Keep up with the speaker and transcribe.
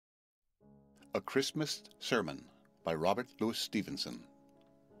A Christmas Sermon by Robert Louis Stevenson.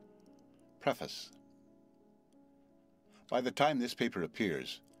 Preface. By the time this paper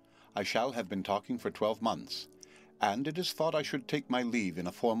appears, I shall have been talking for 12 months, and it is thought I should take my leave in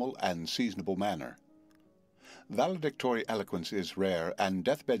a formal and seasonable manner. Valedictory eloquence is rare, and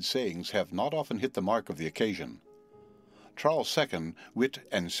deathbed sayings have not often hit the mark of the occasion. Charles II, wit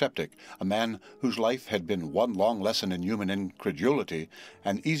and sceptic, a man whose life had been one long lesson in human incredulity,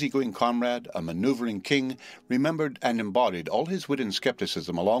 an easygoing comrade, a maneuvering king, remembered and embodied all his wit and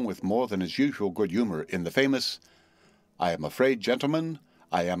skepticism along with more than his usual good humor in the famous, "I am afraid, gentlemen,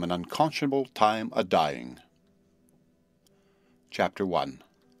 I am an unconscionable time a-dying." Chapter 1.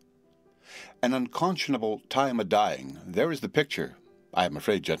 An unconscionable time a-dying, there is the picture, I am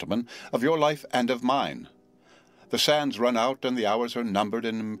afraid, gentlemen, of your life and of mine. The sands run out, and the hours are numbered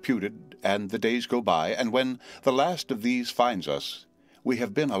and imputed, and the days go by, and when the last of these finds us, we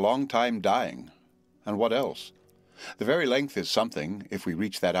have been a long time dying. And what else? The very length is something, if we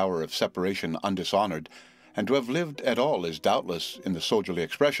reach that hour of separation undishonoured, and to have lived at all is doubtless, in the soldierly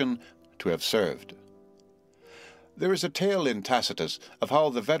expression, to have served. There is a tale in Tacitus of how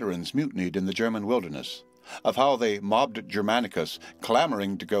the veterans mutinied in the German wilderness, of how they mobbed Germanicus,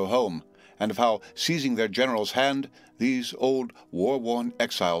 clamouring to go home, and of how, seizing their general's hand, these old war-worn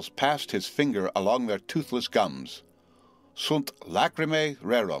exiles passed his finger along their toothless gums. Sunt lacrimae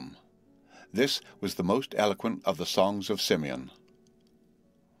rerum. This was the most eloquent of the songs of Simeon.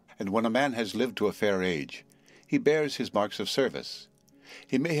 And when a man has lived to a fair age, he bears his marks of service.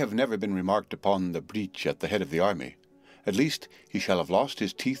 He may have never been remarked upon the breach at the head of the army. At least he shall have lost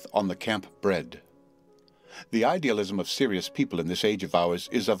his teeth on the camp bread. The idealism of serious people in this age of ours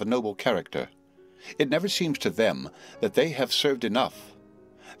is of a noble character. It never seems to them that they have served enough.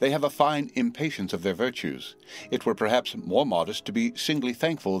 They have a fine impatience of their virtues. It were perhaps more modest to be singly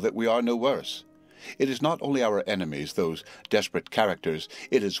thankful that we are no worse. It is not only our enemies, those desperate characters,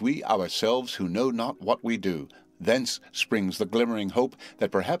 it is we ourselves who know not what we do. Thence springs the glimmering hope that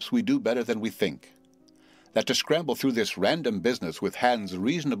perhaps we do better than we think. That to scramble through this random business with hands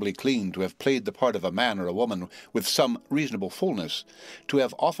reasonably clean, to have played the part of a man or a woman with some reasonable fullness, to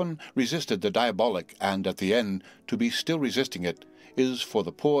have often resisted the diabolic, and at the end to be still resisting it, is for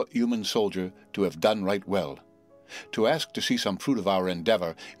the poor human soldier to have done right well. To ask to see some fruit of our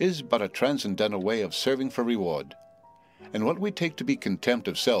endeavour is but a transcendental way of serving for reward. And what we take to be contempt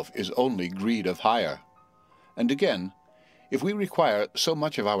of self is only greed of hire. And again, if we require so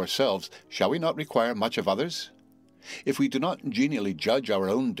much of ourselves, shall we not require much of others? If we do not genially judge our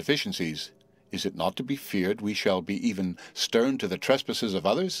own deficiencies, is it not to be feared we shall be even stern to the trespasses of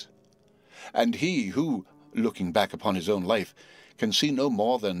others? And he who, looking back upon his own life, can see no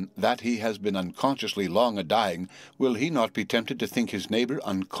more than that he has been unconsciously long a-dying, will he not be tempted to think his neighbour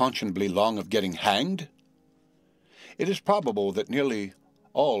unconscionably long of getting hanged? It is probable that nearly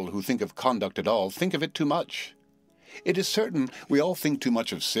all who think of conduct at all think of it too much. It is certain we all think too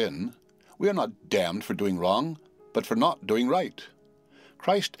much of sin. We are not damned for doing wrong, but for not doing right.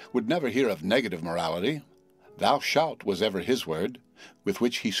 Christ would never hear of negative morality. Thou shalt was ever his word, with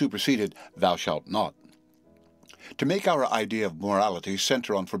which he superseded thou shalt not. To make our idea of morality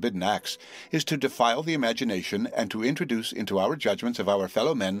center on forbidden acts is to defile the imagination and to introduce into our judgments of our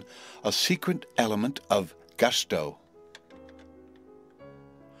fellow men a secret element of gusto.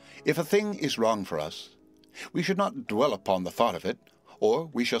 If a thing is wrong for us, we should not dwell upon the thought of it, or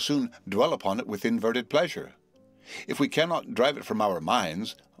we shall soon dwell upon it with inverted pleasure. If we cannot drive it from our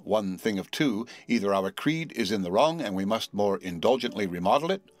minds, one thing of two, either our creed is in the wrong and we must more indulgently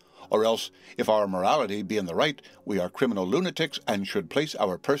remodel it, or else, if our morality be in the right, we are criminal lunatics and should place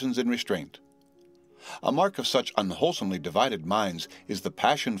our persons in restraint. A mark of such unwholesomely divided minds is the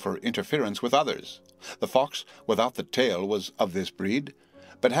passion for interference with others. The fox without the tail was of this breed,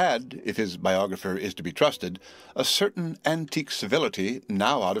 but had, if his biographer is to be trusted, a certain antique civility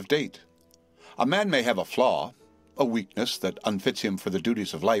now out of date. A man may have a flaw, a weakness that unfits him for the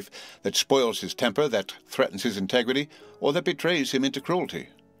duties of life, that spoils his temper, that threatens his integrity, or that betrays him into cruelty.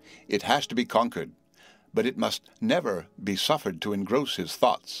 It has to be conquered, but it must never be suffered to engross his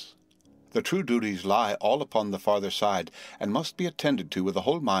thoughts. The true duties lie all upon the farther side, and must be attended to with the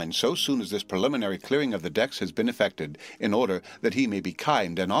whole mind so soon as this preliminary clearing of the decks has been effected, in order that he may be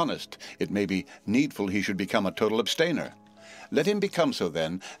kind and honest. It may be needful he should become a total abstainer. Let him become so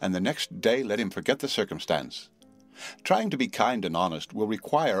then, and the next day let him forget the circumstance. Trying to be kind and honest will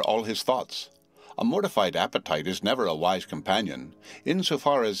require all his thoughts. A mortified appetite is never a wise companion. In so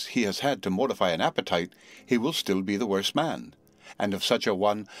far as he has had to mortify an appetite, he will still be the worse man. And of such a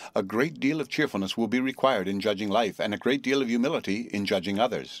one, a great deal of cheerfulness will be required in judging life, and a great deal of humility in judging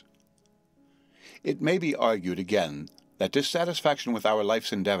others. It may be argued again that dissatisfaction with our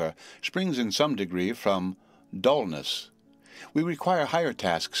life's endeavor springs in some degree from dullness. We require higher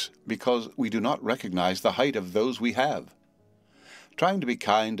tasks because we do not recognize the height of those we have. Trying to be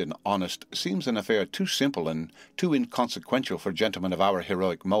kind and honest seems an affair too simple and too inconsequential for gentlemen of our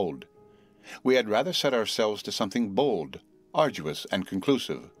heroic mold. We had rather set ourselves to something bold, arduous, and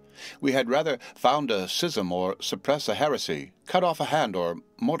conclusive. We had rather found a schism or suppress a heresy, cut off a hand or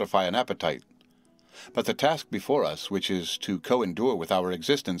mortify an appetite. But the task before us, which is to co-endure with our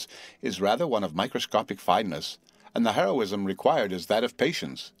existence, is rather one of microscopic fineness, and the heroism required is that of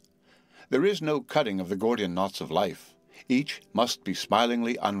patience. There is no cutting of the Gordian knots of life. Each must be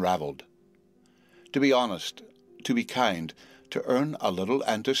smilingly unraveled. To be honest, to be kind, to earn a little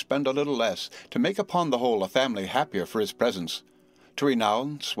and to spend a little less, to make upon the whole a family happier for its presence, to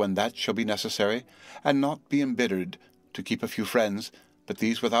renounce when that shall be necessary, and not be embittered, to keep a few friends, but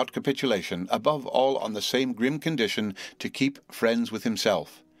these without capitulation, above all on the same grim condition, to keep friends with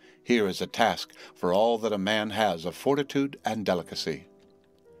himself. Here is a task for all that a man has of fortitude and delicacy.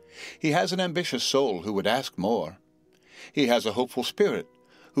 He has an ambitious soul who would ask more. He has a hopeful spirit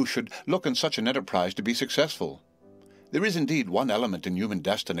who should look in such an enterprise to be successful. There is indeed one element in human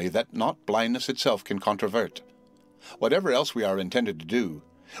destiny that not blindness itself can controvert. Whatever else we are intended to do,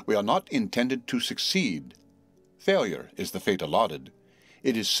 we are not intended to succeed. Failure is the fate allotted.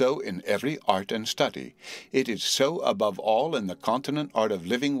 It is so in every art and study. It is so above all in the continent art of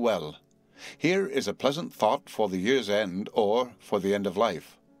living well. Here is a pleasant thought for the year's end or for the end of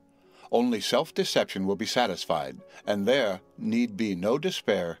life. Only self-deception will be satisfied, and there need be no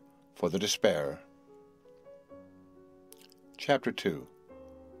despair for the despairer. Chapter 2.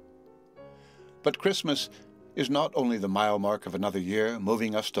 But Christmas is not only the mile mark of another year,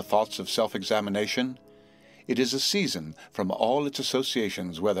 moving us to thoughts of self-examination. It is a season, from all its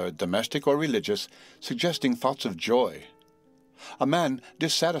associations, whether domestic or religious, suggesting thoughts of joy. A man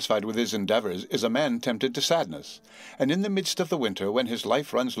dissatisfied with his endeavors is a man tempted to sadness, and in the midst of the winter, when his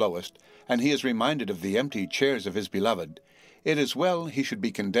life runs lowest, and he is reminded of the empty chairs of his beloved, it is well he should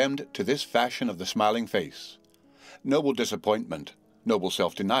be condemned to this fashion of the smiling face. Noble disappointment, noble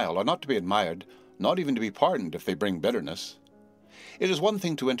self-denial are not to be admired, not even to be pardoned if they bring bitterness. It is one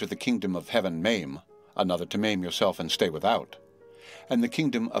thing to enter the kingdom of heaven maim, another to maim yourself and stay without. And the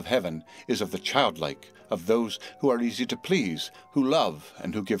kingdom of heaven is of the childlike, of those who are easy to please, who love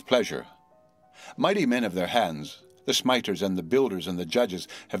and who give pleasure. Mighty men of their hands, the smiters and the builders and the judges,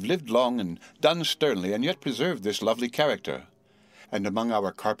 have lived long and done sternly, and yet preserved this lovely character. And among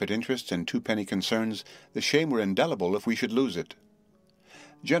our carpet interests and twopenny concerns, the shame were indelible if we should lose it.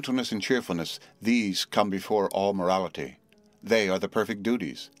 Gentleness and cheerfulness, these come before all morality. They are the perfect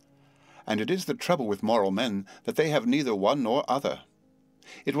duties. And it is the trouble with moral men that they have neither one nor other.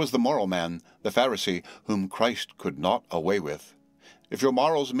 It was the moral man, the Pharisee, whom Christ could not away with. If your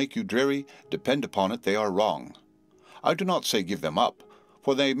morals make you dreary, depend upon it they are wrong. I do not say give them up,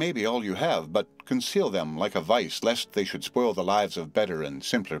 for they may be all you have, but conceal them like a vice, lest they should spoil the lives of better and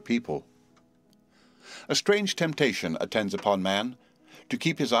simpler people. A strange temptation attends upon man, to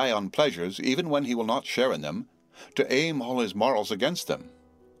keep his eye on pleasures, even when he will not share in them, to aim all his morals against them.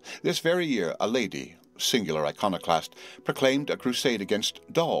 This very year a lady, singular iconoclast, proclaimed a crusade against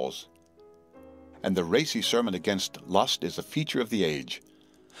dolls. And the racy sermon against lust is a feature of the age.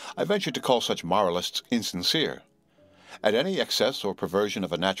 I venture to call such moralists insincere. At any excess or perversion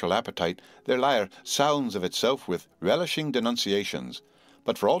of a natural appetite, their lyre sounds of itself with relishing denunciations,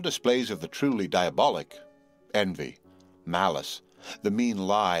 but for all displays of the truly diabolic, envy, malice, the mean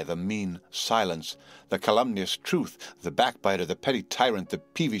lie, the mean silence, the calumnious truth, the backbiter, the petty tyrant, the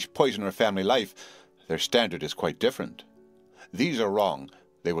peevish poisoner of family life, their standard is quite different. These are wrong,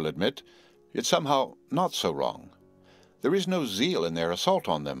 they will admit, yet somehow not so wrong. There is no zeal in their assault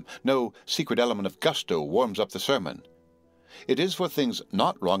on them, no secret element of gusto warms up the sermon. It is for things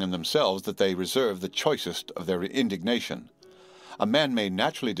not wrong in themselves that they reserve the choicest of their indignation. A man may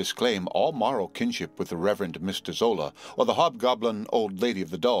naturally disclaim all moral kinship with the Reverend Mr. Zola, or the hobgoblin old lady of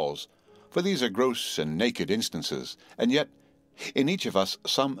the dolls, for these are gross and naked instances, and yet in each of us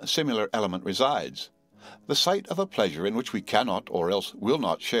some similar element resides. The sight of a pleasure in which we cannot or else will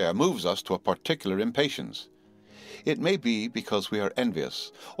not share moves us to a particular impatience. It may be because we are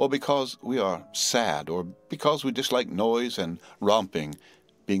envious, or because we are sad, or because we dislike noise and romping,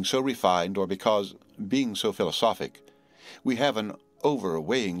 being so refined, or because, being so philosophic, we have an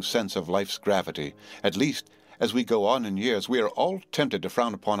overweighing sense of life's gravity. At least, as we go on in years, we are all tempted to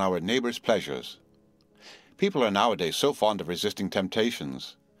frown upon our neighbor's pleasures. People are nowadays so fond of resisting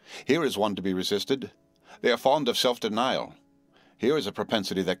temptations. Here is one to be resisted. They are fond of self-denial. Here is a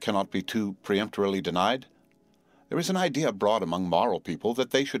propensity that cannot be too peremptorily denied. There is an idea abroad among moral people that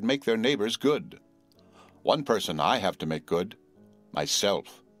they should make their neighbors good. One person I have to make good,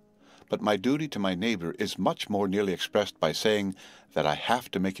 myself. But my duty to my neighbor is much more nearly expressed by saying that I have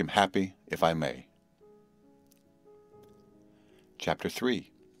to make him happy if I may. Chapter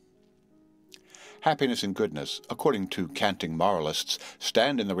 3. Happiness and goodness, according to canting moralists,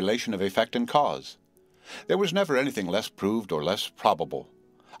 stand in the relation of effect and cause. There was never anything less proved or less probable.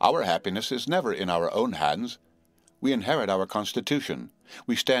 Our happiness is never in our own hands. We inherit our constitution.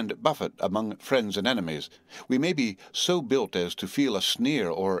 We stand buffet among friends and enemies. We may be so built as to feel a sneer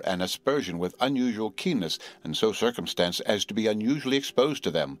or an aspersion with unusual keenness, and so circumstanced as to be unusually exposed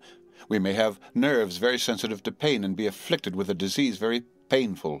to them. We may have nerves very sensitive to pain and be afflicted with a disease very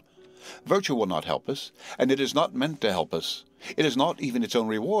painful. Virtue will not help us, and it is not meant to help us. It is not even its own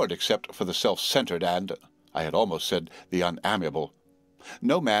reward, except for the self-centered and, I had almost said, the unamiable.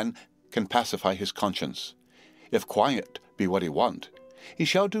 No man can pacify his conscience. If quiet be what he want, he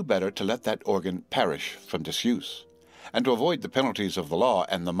shall do better to let that organ perish from disuse, and to avoid the penalties of the law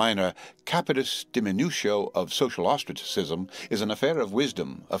and the minor capitis diminutio of social ostracism is an affair of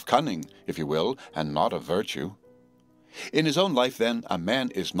wisdom, of cunning, if you will, and not of virtue. In his own life, then, a man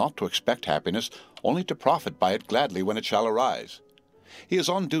is not to expect happiness, only to profit by it gladly when it shall arise. He is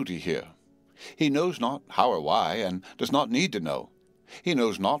on duty here. He knows not how or why, and does not need to know. He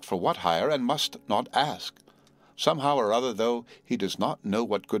knows not for what hire, and must not ask. Somehow or other, though he does not know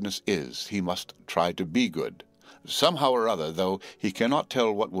what goodness is, he must try to be good. Somehow or other, though he cannot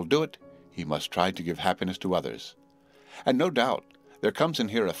tell what will do it, he must try to give happiness to others. And no doubt there comes in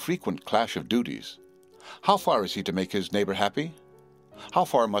here a frequent clash of duties. How far is he to make his neighbor happy? How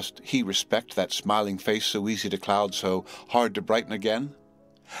far must he respect that smiling face so easy to cloud, so hard to brighten again?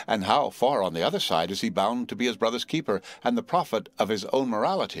 And how far on the other side is he bound to be his brother's keeper and the prophet of his own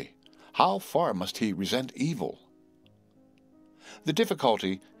morality? How far must he resent evil? The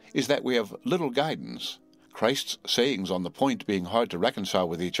difficulty is that we have little guidance, Christ's sayings on the point being hard to reconcile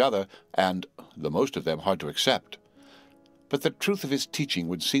with each other, and, the most of them, hard to accept. But the truth of his teaching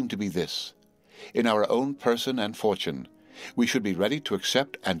would seem to be this: in our own person and fortune, we should be ready to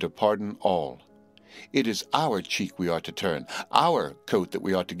accept and to pardon all. It is our cheek we are to turn, our coat that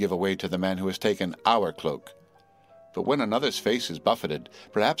we ought to give away to the man who has taken our cloak. But when another's face is buffeted,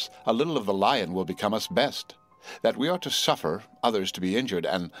 perhaps a little of the lion will become us best. That we are to suffer others to be injured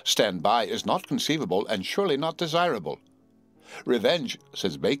and stand by is not conceivable and surely not desirable. Revenge,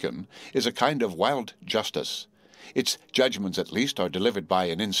 says Bacon, is a kind of wild justice. Its judgments at least are delivered by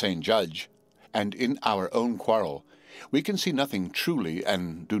an insane judge. And in our own quarrel we can see nothing truly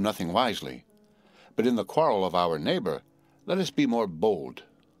and do nothing wisely. But in the quarrel of our neighbor, let us be more bold.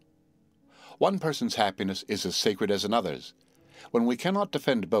 One person's happiness is as sacred as another's. When we cannot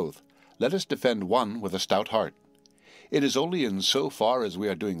defend both, let us defend one with a stout heart. It is only in so far as we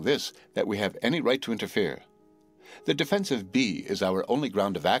are doing this that we have any right to interfere. The defense of B is our only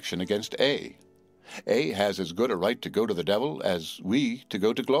ground of action against A. A has as good a right to go to the devil as we to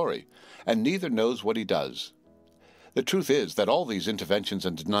go to glory, and neither knows what he does. The truth is that all these interventions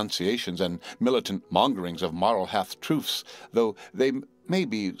and denunciations and militant mongerings of moral half-truths, though they may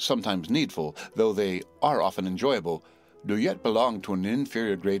be sometimes needful, though they are often enjoyable, do yet belong to an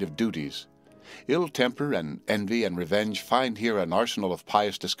inferior grade of duties. Ill temper and envy and revenge find here an arsenal of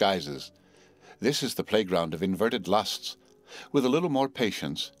pious disguises. This is the playground of inverted lusts. With a little more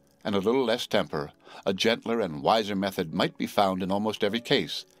patience, and a little less temper, a gentler and wiser method might be found in almost every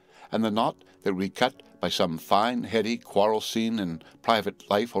case, and the knot that we cut by some fine, heady quarrel seen in private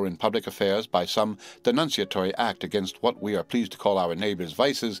life or in public affairs, by some denunciatory act against what we are pleased to call our neighbor's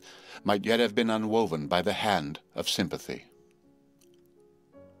vices, might yet have been unwoven by the hand of sympathy.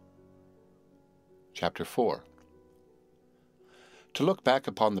 Chapter 4. To look back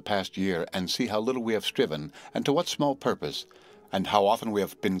upon the past year and see how little we have striven, and to what small purpose, and how often we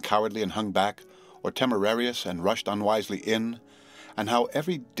have been cowardly and hung back, or temerarious and rushed unwisely in, and how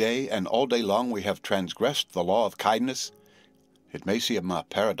every day and all day long we have transgressed the law of kindness. It may seem a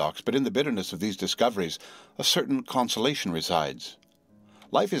paradox, but in the bitterness of these discoveries a certain consolation resides.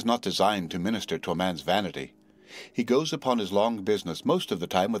 Life is not designed to minister to a man's vanity. He goes upon his long business most of the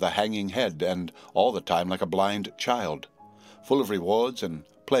time with a hanging head, and all the time like a blind child, full of rewards and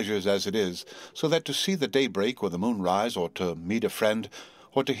pleasures as it is, so that to see the day break or the moon rise, or to meet a friend,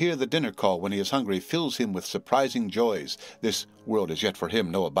 or to hear the dinner call when he is hungry, fills him with surprising joys. This world is yet for him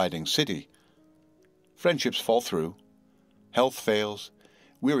no abiding city. Friendships fall through, health fails,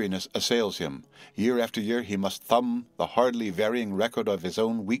 weariness assails him. Year after year he must thumb the hardly varying record of his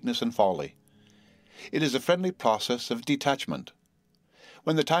own weakness and folly. It is a friendly process of detachment.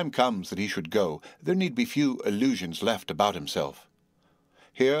 When the time comes that he should go, there need be few illusions left about himself.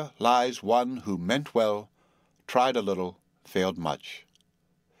 Here lies one who meant well, tried a little, failed much.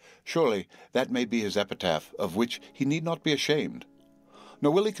 Surely that may be his epitaph, of which he need not be ashamed.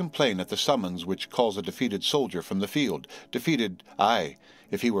 Nor will he complain at the summons which calls a defeated soldier from the field, defeated, aye,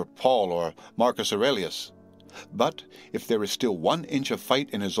 if he were Paul or Marcus Aurelius. But if there is still 1 inch of fight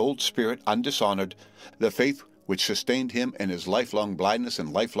in his old spirit undishonoured, the faith which sustained him in his lifelong blindness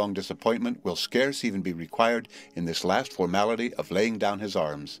and lifelong disappointment will scarce even be required in this last formality of laying down his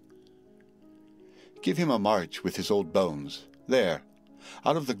arms. Give him a march with his old bones, there,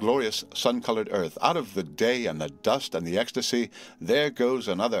 out of the glorious sun-coloured earth, out of the day and the dust and the ecstasy, there goes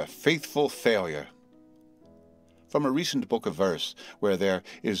another faithful failure. From a recent book of verse, where there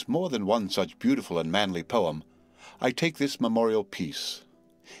is more than one such beautiful and manly poem, I take this memorial piece.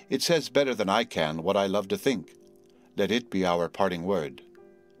 It says better than I can what I love to think. Let it be our parting word.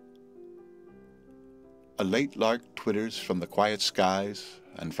 A late lark twitters from the quiet skies,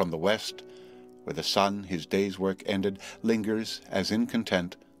 and from the west, where the sun, his day's work ended, lingers as in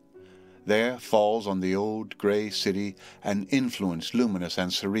content. There falls on the old grey city an influence luminous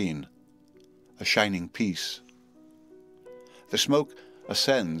and serene, a shining peace. The smoke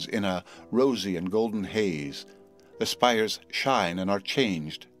ascends in a rosy and golden haze. The spires shine and are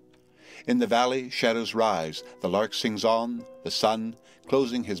changed. In the valley shadows rise, the lark sings on, the sun,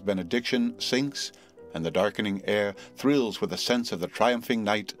 closing his benediction, sinks, and the darkening air thrills with a sense of the triumphing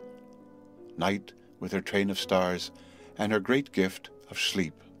night. Night with her train of stars, and her great gift of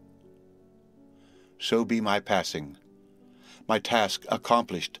sleep. So be my passing, my task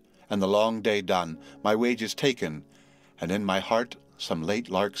accomplished, and the long day done, my wages taken, and in my heart some late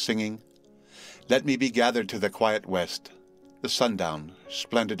lark singing. Let me be gathered to the quiet west, the sundown,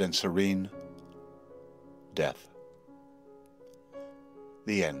 splendid and serene. Death.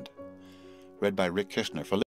 The end. Read by Rick Kishner for